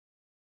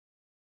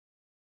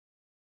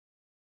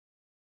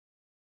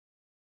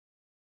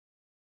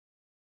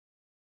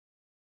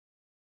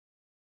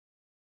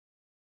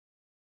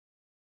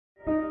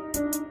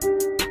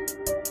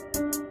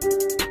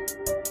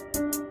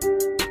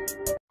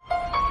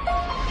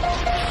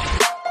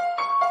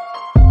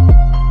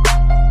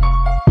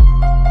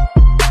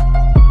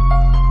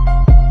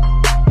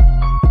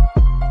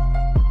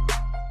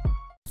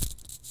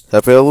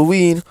Happy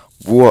Halloween.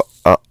 What?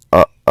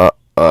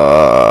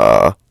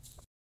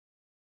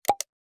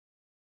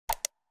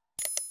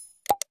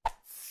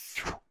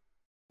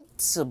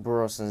 It's a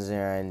BigRion16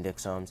 and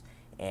Dixons,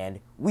 and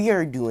we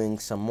are doing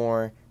some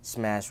more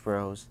Smash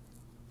Bros.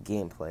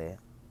 Gameplay,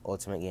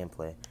 Ultimate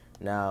Gameplay.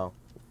 Now,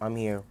 I'm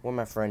here with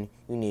my friend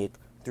Aneeq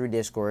through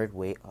Discord.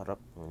 Wait, hold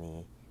up. Let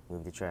me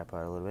move the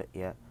tripod a little bit.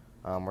 Yeah.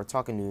 We're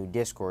talking to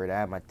Discord. I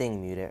have my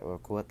thing muted real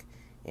quick,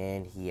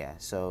 and yeah.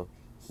 So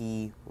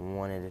he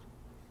wanted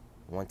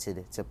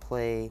to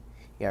play.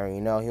 You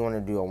already know he wanted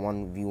to do a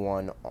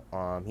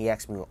 1v1. He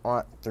asked me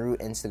on through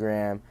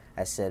Instagram.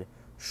 I said,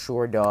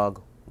 sure,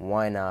 dog.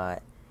 Why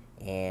not?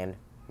 And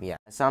yeah.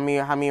 So how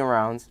many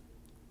rounds?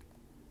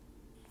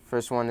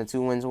 First one to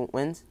two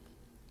wins.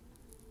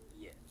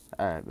 Yeah.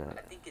 Alright, man.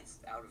 I think it's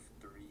out of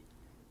 3.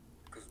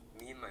 Because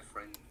me and my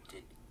friend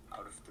did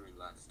out of 3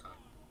 last time.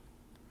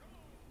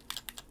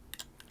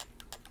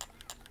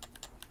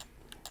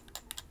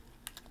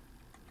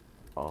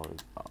 Oh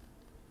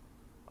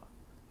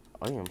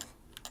yeah.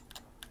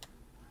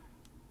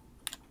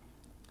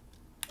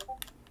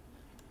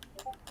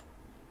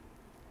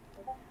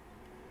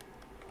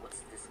 What's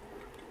this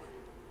code doing?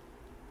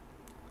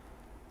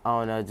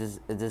 Oh no, it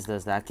just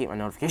does that. I keep my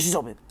notifications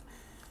open.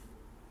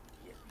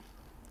 Yeah.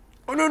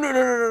 Oh no.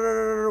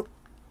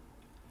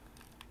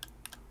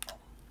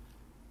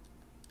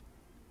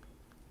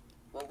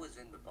 What was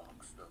in the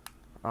box though?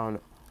 Oh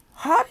no.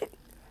 How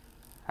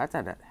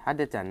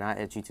did that not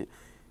hit you too?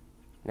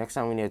 Next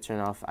time we need to turn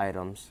off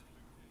items.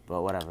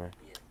 But whatever.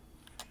 Yeah.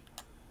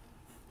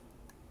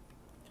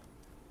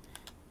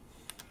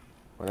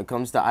 When it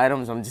comes to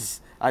items,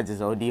 I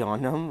just OD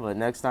on them, but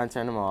next time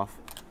turn them off.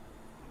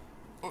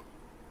 I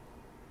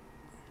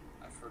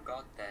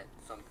forgot that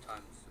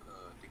sometimes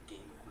the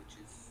game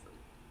glitches.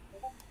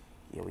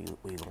 Yeah, we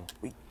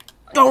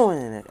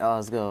going in it. Oh,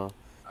 let's go.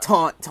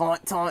 Taunt.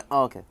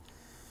 Oh, okay.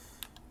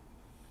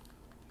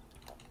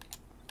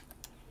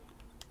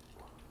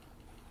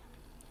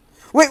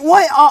 Wait,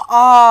 what?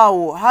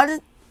 Oh, how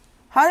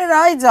did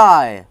I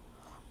die?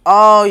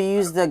 Oh, you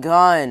used the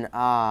gun.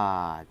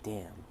 Ah,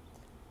 damn.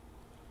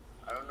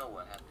 I don't know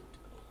what happened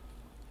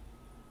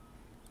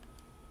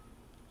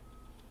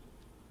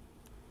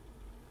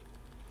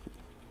to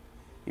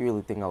it. You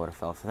really think I would have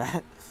fell for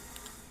that?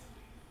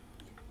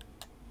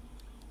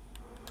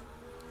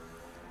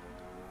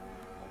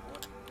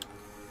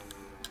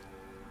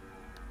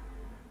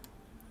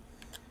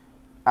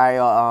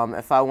 Alright,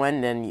 if I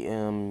win, then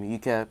you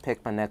can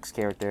pick my next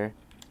character.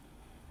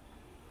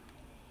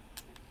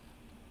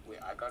 Wait,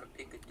 I gotta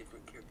pick a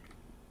different character.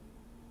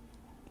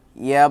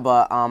 Yeah,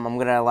 but I'm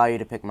gonna allow you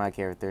to pick my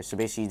character. So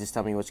basically, you just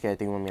tell me which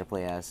character you want me to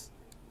play as.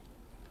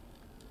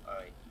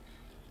 Alright.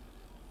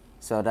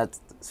 So that's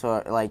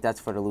for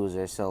the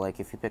loser. So like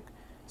if you pick,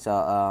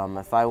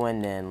 if I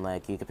win, then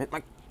like you can pick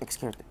my next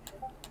character.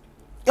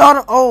 Oh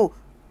no! Oh.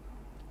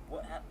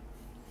 What happened?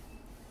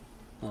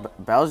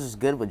 Bowser's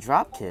good with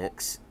drop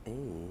kicks. Hey.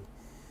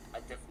 I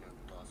definitely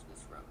lost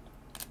this round.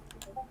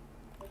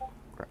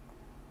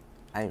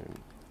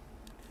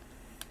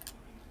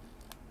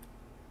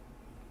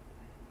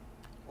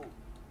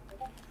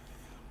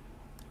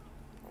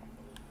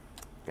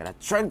 Gotta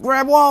try to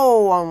grab.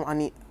 Whoa! I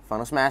need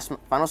final smash.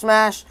 Final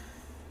smash.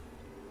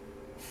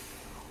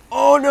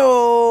 Oh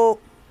no!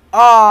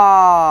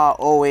 Ah!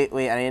 Oh wait,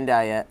 I didn't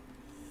die yet.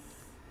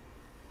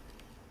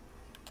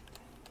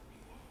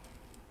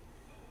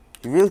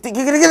 You really think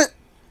you're gonna get it?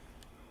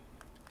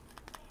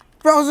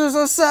 Bowser's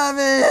a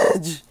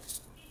savage!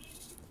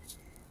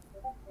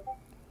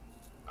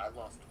 I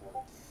lost 1.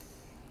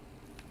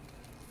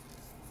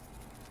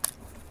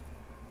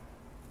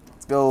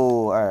 Let's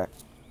go. Alright.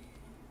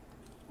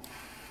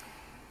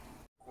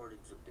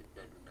 Recording's a bit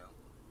better now.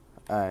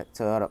 Alright,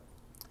 so hold up.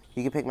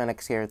 You can pick my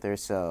next character,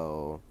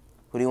 so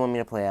who do you want me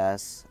to play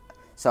as?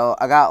 So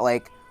I got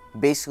like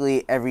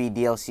basically every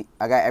DLC.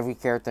 I got every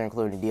character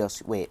including the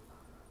DLC. Wait.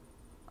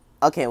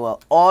 Okay,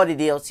 well, all the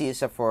DLC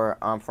except for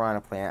Piranha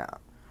Plant.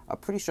 I'm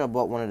pretty sure I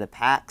bought one of the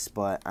packs,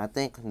 but I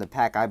think the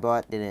pack I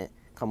bought didn't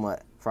come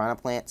with Piranha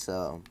Plant,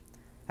 so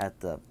I have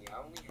to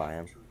buy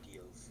him. 2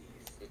 DLCs.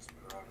 It's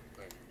Piranha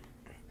Plant.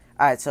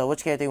 Alright, so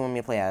which character you want me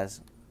to play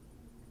as?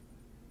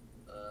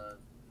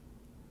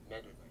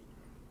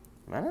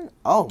 Meta Knight.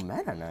 Oh,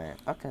 Meta Knight.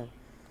 Okay.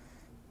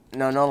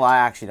 No lie, I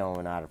actually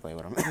don't know how to play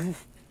with him. Okay.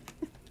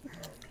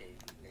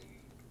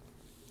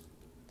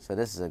 So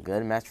this is a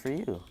good match for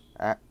you.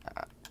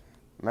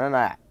 Meta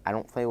Knight, I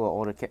don't play with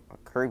older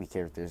Kirby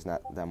characters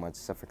not that much,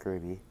 except for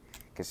Kirby,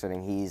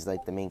 considering he's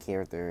like the main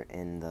character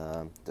in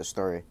the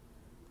story.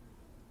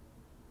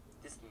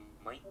 This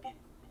might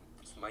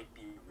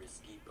be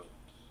risky, but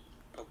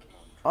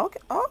Pokemon.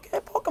 Okay,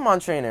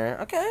 Pokemon trainer.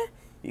 Okay,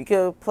 you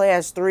could play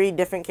as 3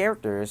 different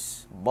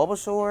characters: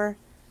 Bulbasaur,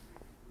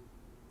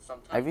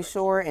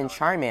 Ivysaur, and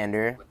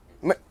Charmander.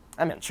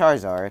 I meant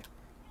Charizard.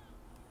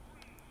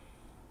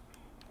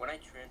 When I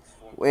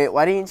transform. Wait,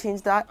 why didn't you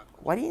change that?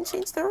 Why didn't you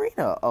change the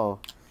arena? Oh.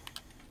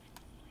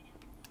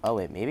 Oh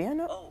wait, maybe I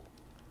know. Oh,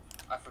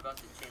 I forgot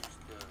to change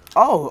the.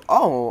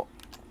 Oh.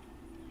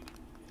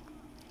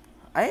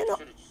 I didn't know.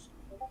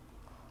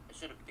 I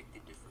should have picked a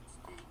different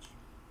stage.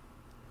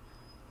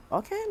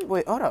 Okay,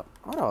 wait, hold up.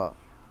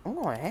 I'm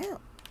going ham.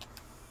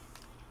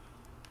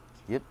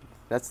 Yep,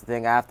 that's the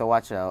thing I have to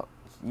watch out.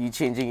 You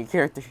changing your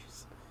characters.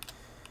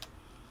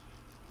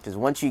 Because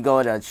once you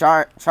go to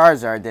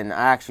Charizard, then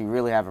I actually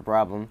really have a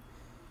problem.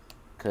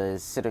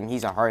 Because considering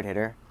he's a hard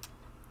hitter.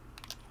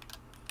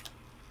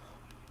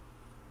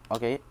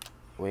 Okay,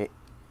 wait.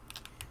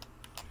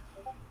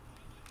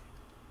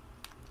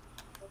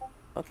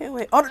 Okay,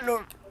 wait. Oh,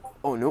 no.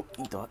 Oh, no.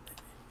 He thought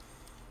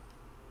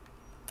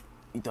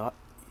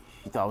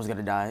I was going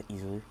to die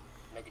easily.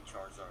 Mega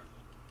Charizard.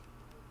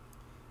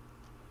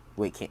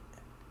 Wait, can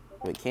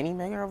he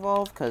Mega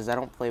Evolve? Because I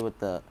don't play with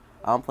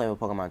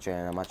Pokemon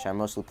Trainer that much. I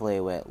mostly play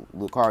with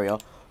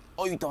Lucario.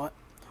 Oh, you thought?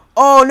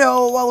 Oh,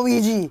 no,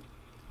 Waluigi.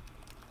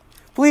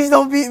 Please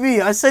don't beat me.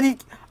 I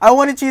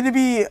wanted you to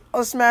be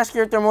a Smash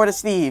character more than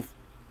Steve.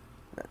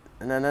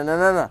 No. Alright,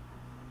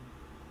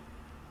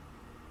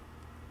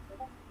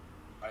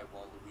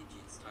 Waluigi,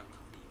 it's time to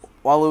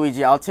leave.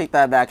 Waluigi, I'll take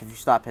that back if you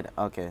stop hitting.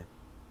 Okay.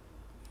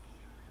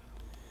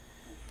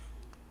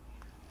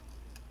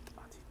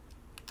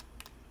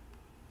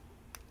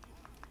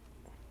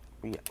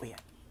 We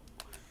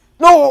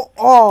No!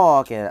 Oh,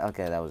 okay,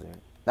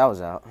 that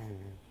was out.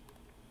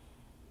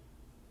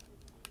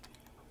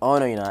 Oh,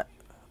 no, you're not.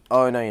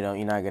 Oh, no, you don't.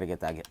 You're not gonna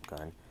get that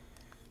gun.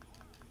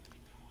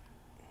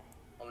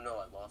 Oh no,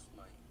 I lost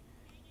my...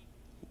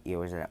 Yeah,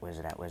 where's it at?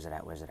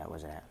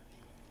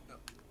 No.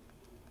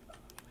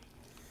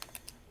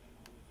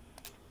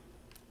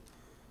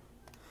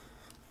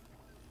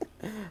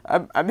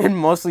 I've been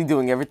mostly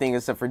doing everything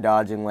except for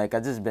dodging. Like,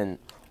 I've just been...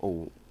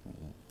 Oh.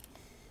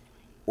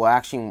 Well,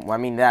 actually, I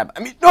mean that.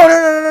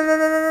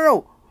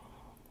 No.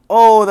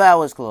 Oh, that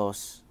was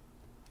close.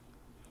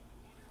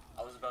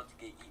 I was about to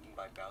get eaten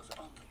by Bowser.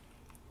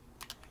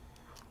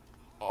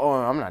 Oh,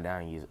 I'm not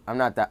dying easily. I'm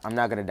not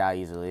gonna die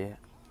easily.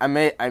 I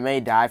may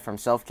die from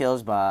self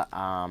kills, but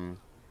Oh,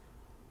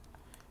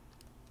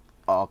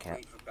 okay.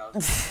 Wait for Bowser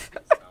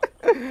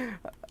to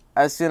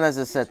As soon as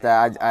I said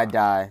that, I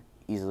die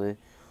easily.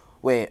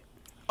 Wait.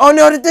 Oh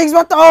no, the thing's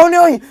about to. Oh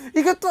no,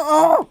 he got the.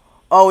 Oh.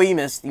 Oh, he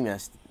missed.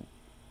 It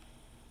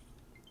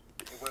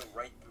went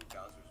right through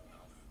Bowser's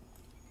mouth.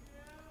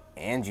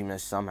 And you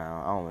missed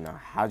somehow. I don't know.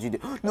 How'd you do?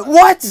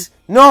 What?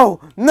 No!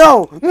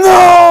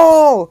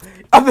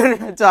 I'm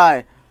gonna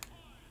die.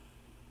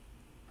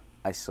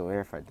 I swear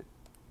if I did.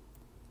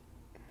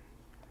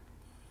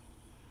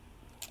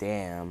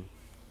 Damn.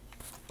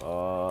 And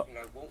I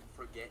won't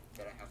forget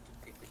that I have to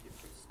pick a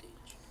different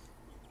stage.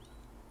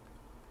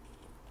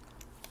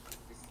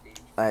 This stage.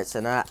 Alright, so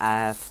now I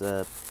have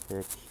to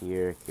pick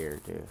your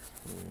character.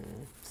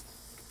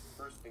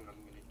 First thing I'm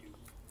gonna do,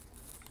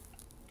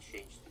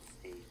 change the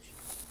stage.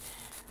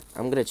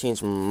 I'm gonna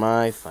change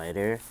my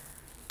fighter.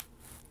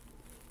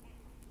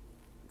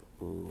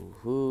 Ooh,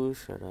 who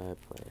should I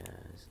play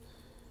as?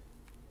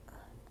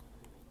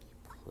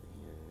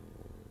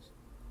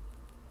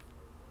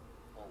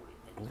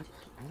 I'm gonna play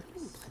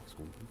as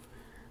Woo.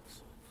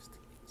 So just to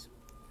get some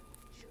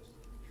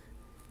shows.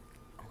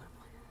 I'm gonna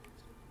play as.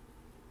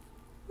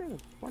 Really?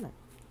 Why not?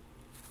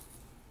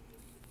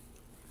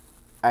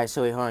 Alright,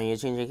 so wait, hold on. You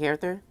change your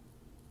character?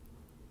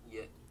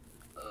 Yeah.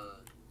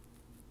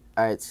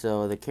 Alright,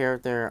 so the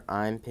character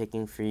I'm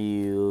picking for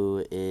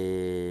you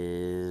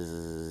is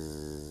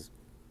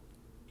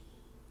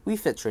Wii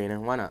Fit Trainer.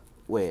 Why not?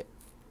 Wait.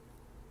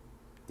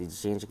 Did you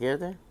change your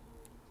character?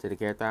 To the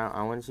character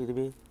I wanted you to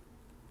be?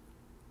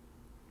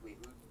 Wait,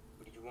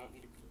 what did you want me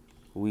to be?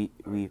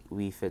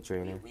 Wii Fit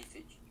Trainer. Wii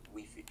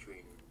Fit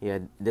Trainer. Yeah,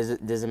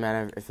 doesn't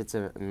matter if it's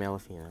a male or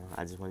female.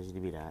 I just wanted you to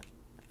be that.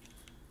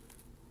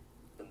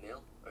 The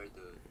male or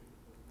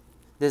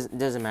the?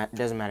 Doesn't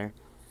matter.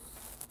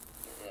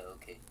 Yeah,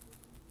 okay.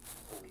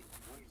 Oh wait,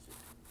 where is it?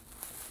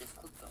 Just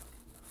clicked on it.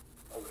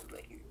 Oh wait,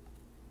 right here.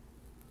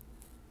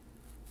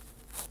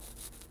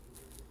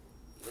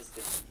 This is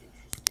gonna be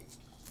interesting.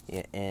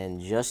 Yeah,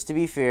 and just to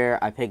be fair,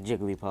 I picked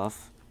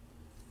Jigglypuff.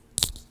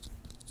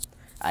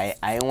 I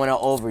didn't want to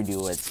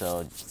overdo it,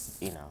 so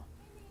you know,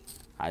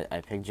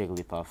 I picked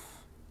Jigglypuff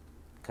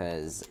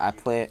because I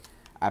play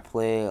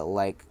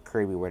like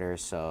Kirby with her,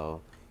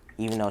 so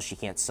even though she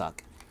can't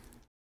suck.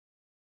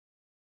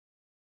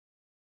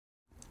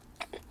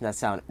 That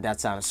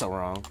sounded so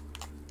wrong.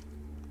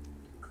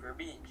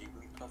 Kirby and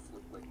Jigglypuff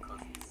look like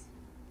cousins.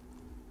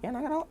 Yeah,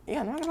 not gonna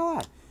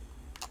lie.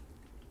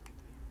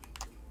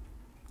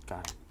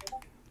 Got it.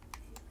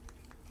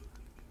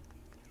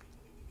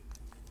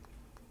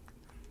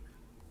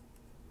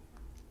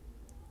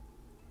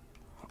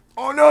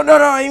 Oh no!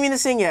 I didn't mean to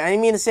sing yet. I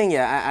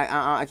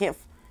can't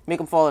make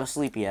him fall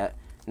asleep yet.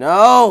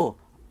 No!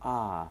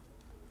 I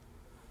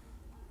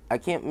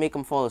can't make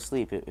him fall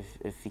asleep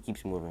if he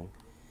keeps moving.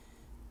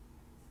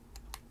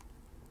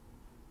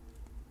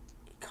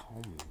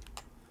 Calm.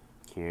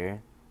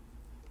 Here.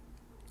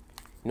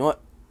 You know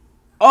what?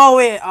 Oh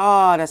wait!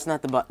 Oh, that's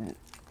not the button.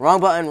 Wrong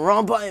button!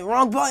 Oh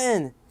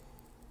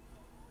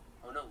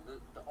no, the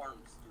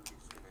arms dude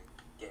is gonna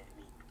get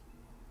me.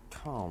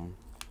 Calm.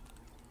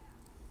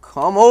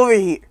 Come over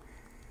here.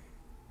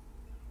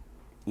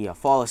 Yeah,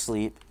 fall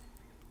asleep.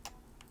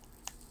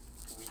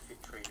 We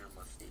fit trainer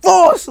must stay.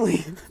 Fall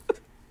asleep.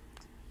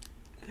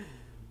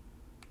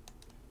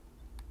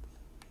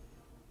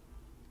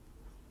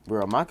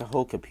 Bro, my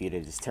whole computer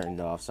just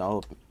turned off, so I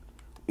hope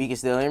you can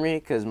still hear me,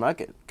 because my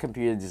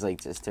computer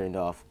just turned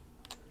off.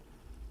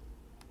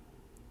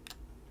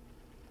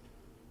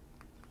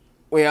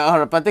 Wait,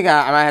 hold up. I think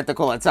I might have to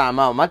call a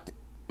timeout.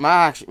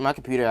 My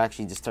computer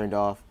actually just turned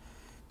off.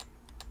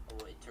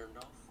 Oh, it turned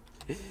off?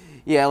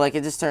 Yeah, like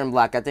it just turned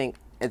black. I think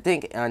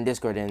on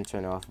Discord it didn't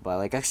turn off, but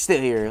like I can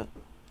still hear you.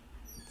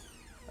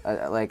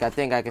 Like I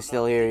think I can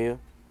still hear you.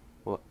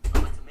 What?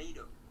 I'm a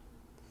tomato.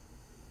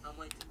 I'm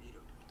a tomato.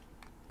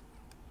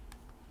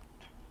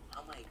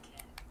 I'm a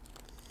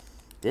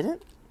cat.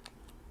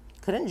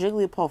 Couldn't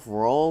Jigglypuff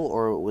roll,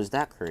 or was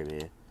that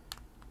Kirby?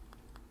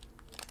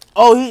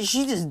 Oh,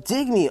 she just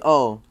digged me.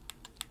 Oh.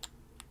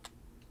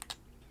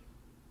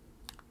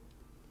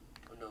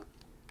 Oh no.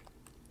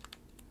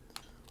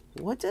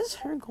 What does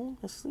her going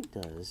to sleep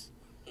does?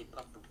 Hey,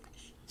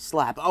 pufferfish.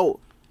 Slap. Oh.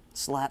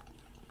 Slap.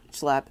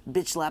 Slap.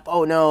 Bitch slap.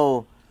 Oh,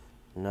 no.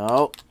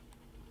 No.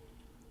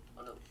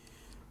 Oh no.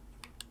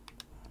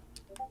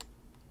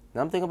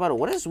 Now I'm thinking about it.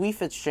 What is Wii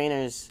Fit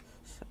Trainer's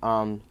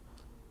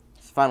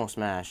Final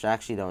Smash? I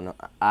actually don't know.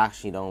 I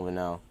actually don't even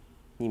know.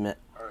 He meant.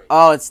 Alright.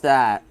 Oh, it's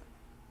that.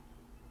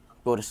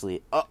 Go to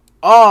sleep. Oh,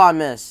 I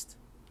missed.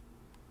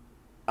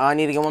 I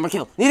need to get one more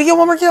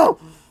kill.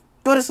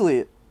 Go to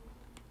sleep.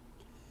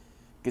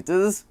 Get to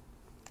this.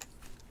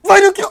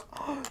 Final kill.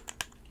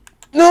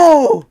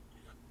 No.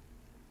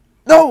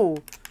 No.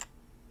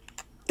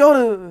 Go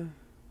to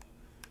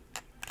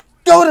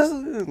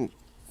sleep.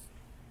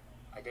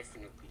 I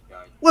definitely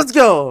died. Let's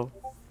go.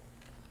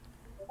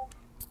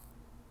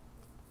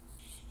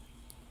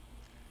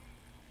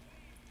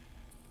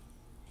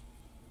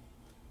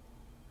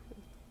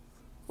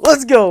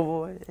 Let's go,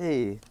 boy.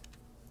 Hey.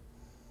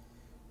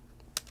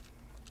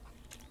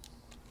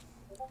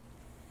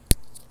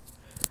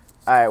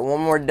 Alright, one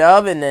more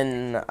dub and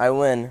then I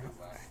win.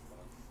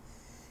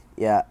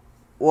 Yeah.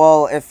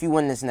 Well, if you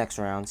win this next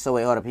round. So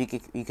wait, hold up. You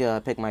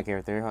could pick my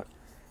character.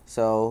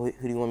 So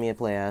who do you want me to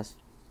play as?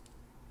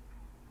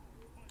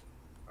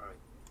 Alright.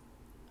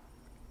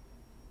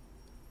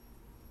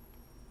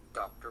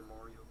 Dr.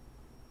 Mario.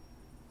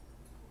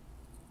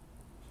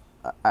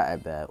 I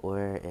bet.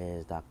 Where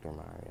is Dr.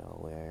 Mario?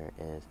 Where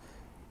is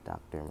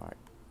Dr. Mario?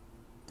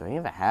 Do I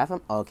even have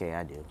him? Okay,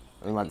 I do.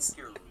 Let's.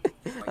 Your mic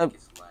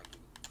is lagging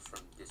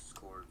from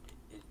Discord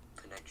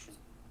connection.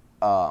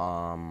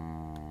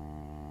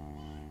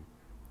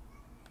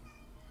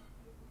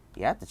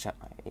 You have to check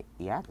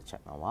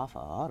my Wi-Fi.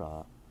 Hold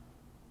up.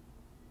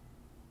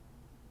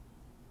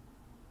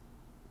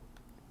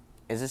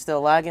 Is it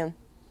still lagging?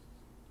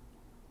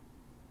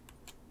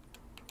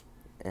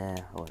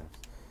 Hold up.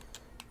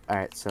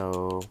 Alright,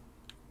 so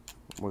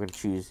we're gonna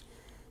choose,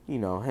 you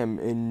know, him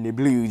in the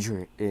blue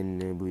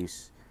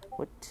blues.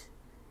 What?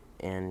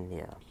 And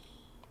yeah.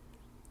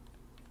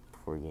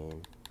 For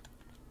game.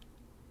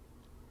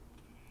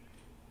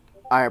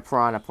 Alright,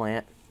 Piranha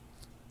Plant.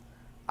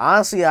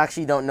 Honestly, I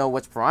actually don't know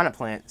what's Piranha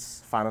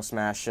Plant's Final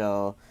Smash,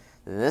 so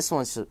this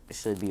one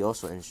should be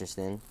also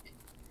interesting.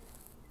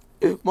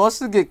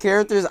 Most of the good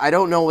characters, I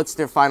don't know what's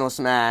their Final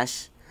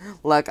Smash.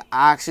 Like,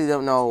 I actually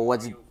don't know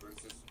what's... Mario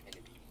versus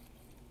enemy.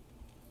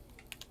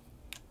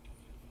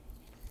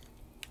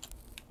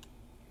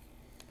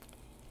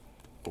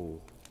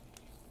 Oh.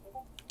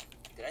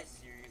 Did I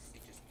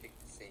seriously just pick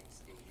the same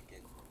stage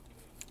again?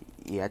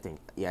 Yeah,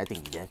 I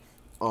think you did.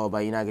 Oh, but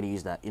you're not gonna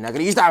use that. You're not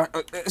gonna use that.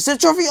 Sith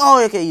trophy.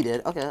 Oh, okay, you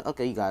did.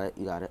 Okay, you got it.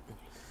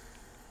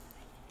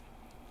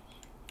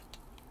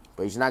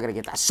 But you're not gonna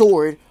get that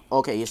sword.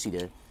 Okay, yes, you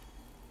did.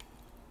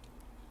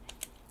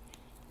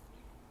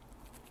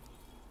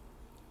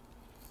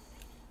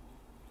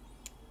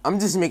 I'm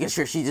just making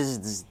sure she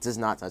just does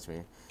not touch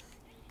me.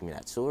 Give me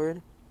that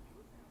sword.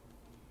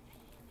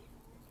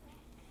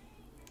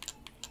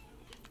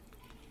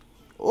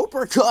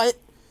 Uppercut.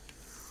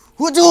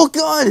 What do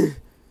gun?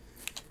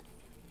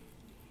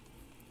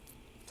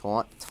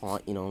 Taunt,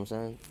 you know what I'm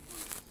saying?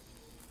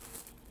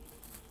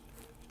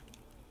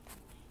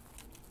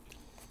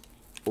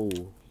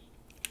 Oh.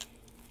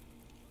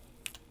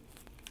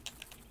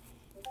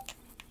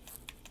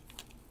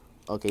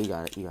 Okay, you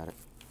got it.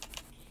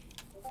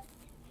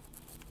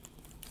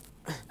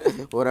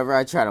 Whatever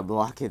I try to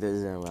block, it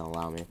doesn't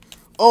allow me.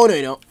 Oh, no,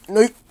 you don't.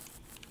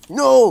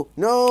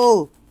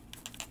 No!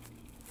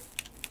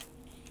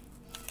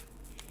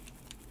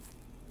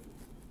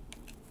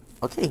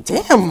 Okay,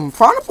 damn,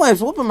 Piranha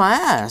Plant's whooping my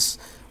ass.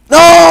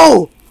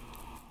 No!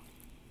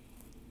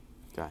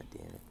 God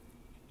damn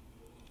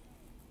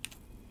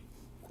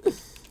it.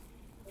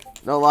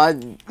 No lie.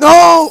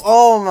 No!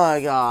 Oh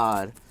my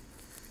god.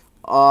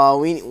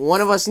 One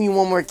of us need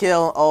one more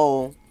kill.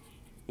 Oh.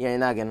 Yeah, you're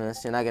not getting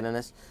this.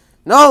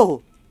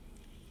 No!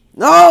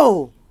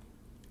 No!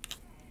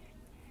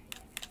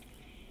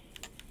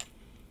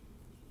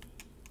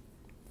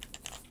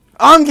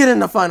 I'm getting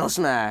the Final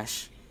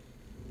Smash.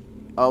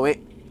 Oh,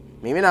 wait.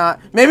 Maybe not.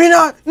 Maybe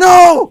not.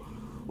 No!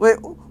 Wait,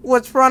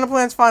 what's Piranha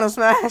Plant's final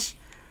smash?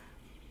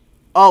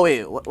 Oh,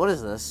 wait. What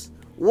is this?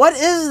 What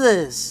is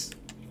this?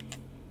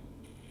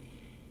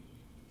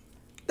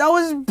 That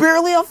was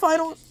barely a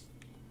final.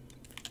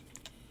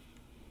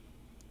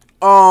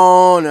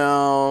 Oh,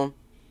 no.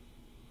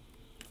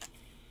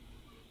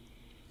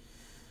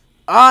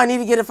 I need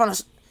to get a final.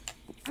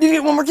 Need to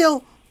get one more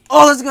kill.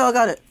 Oh, let's go. I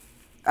got it.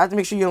 I have to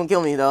make sure you don't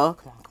kill me, though.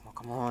 Come on, come on,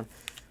 come on.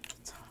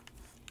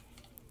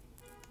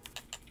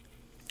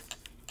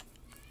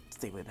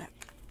 Stay way back.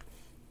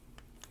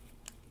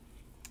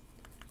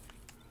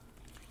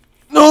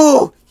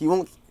 No! He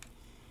won't.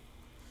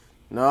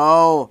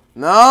 No!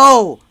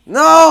 No!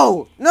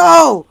 No!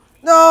 No!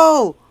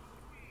 No!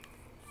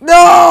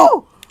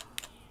 No!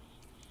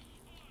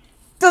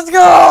 Let's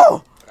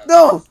go!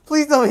 No!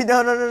 Please tell me.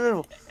 No, no, no,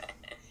 no.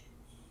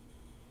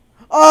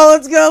 Oh,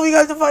 let's go. We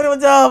got the final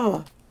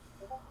dub.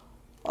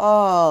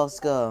 Oh, let's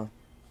go.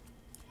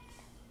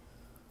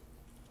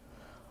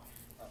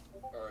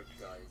 Alright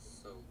guys,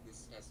 so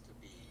this has to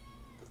be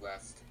the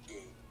last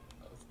game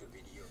of the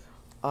video.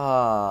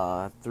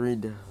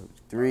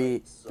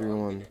 3, So 3, I'm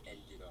 1. gonna end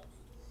it off.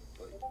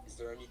 But is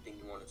there anything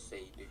you want to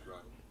say, Big Ron?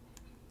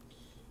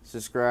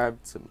 Subscribe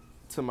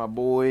to my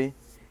boy.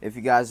 If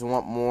you guys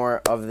want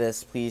more of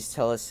this, please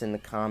tell us in the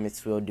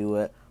comments. We'll do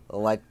it.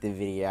 Like the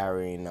video, I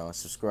already know.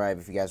 Subscribe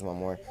if you guys want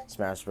more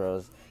Smash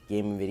Bros.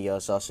 Gaming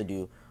videos. Also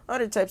do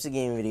other types of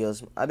gaming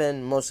videos. I've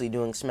been mostly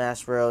doing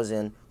Smash Bros.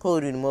 And Call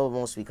of Duty Mobile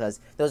mostly because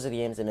those are the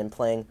games I've been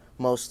playing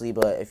mostly.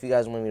 But if you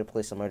guys want me to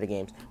play some other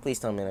games, please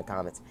tell me in the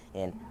comments.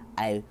 And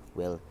I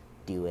will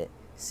do it.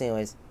 So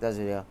anyways, that's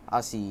the video.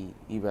 I'll see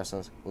you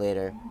wrestlers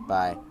later.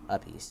 Bye.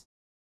 Peace.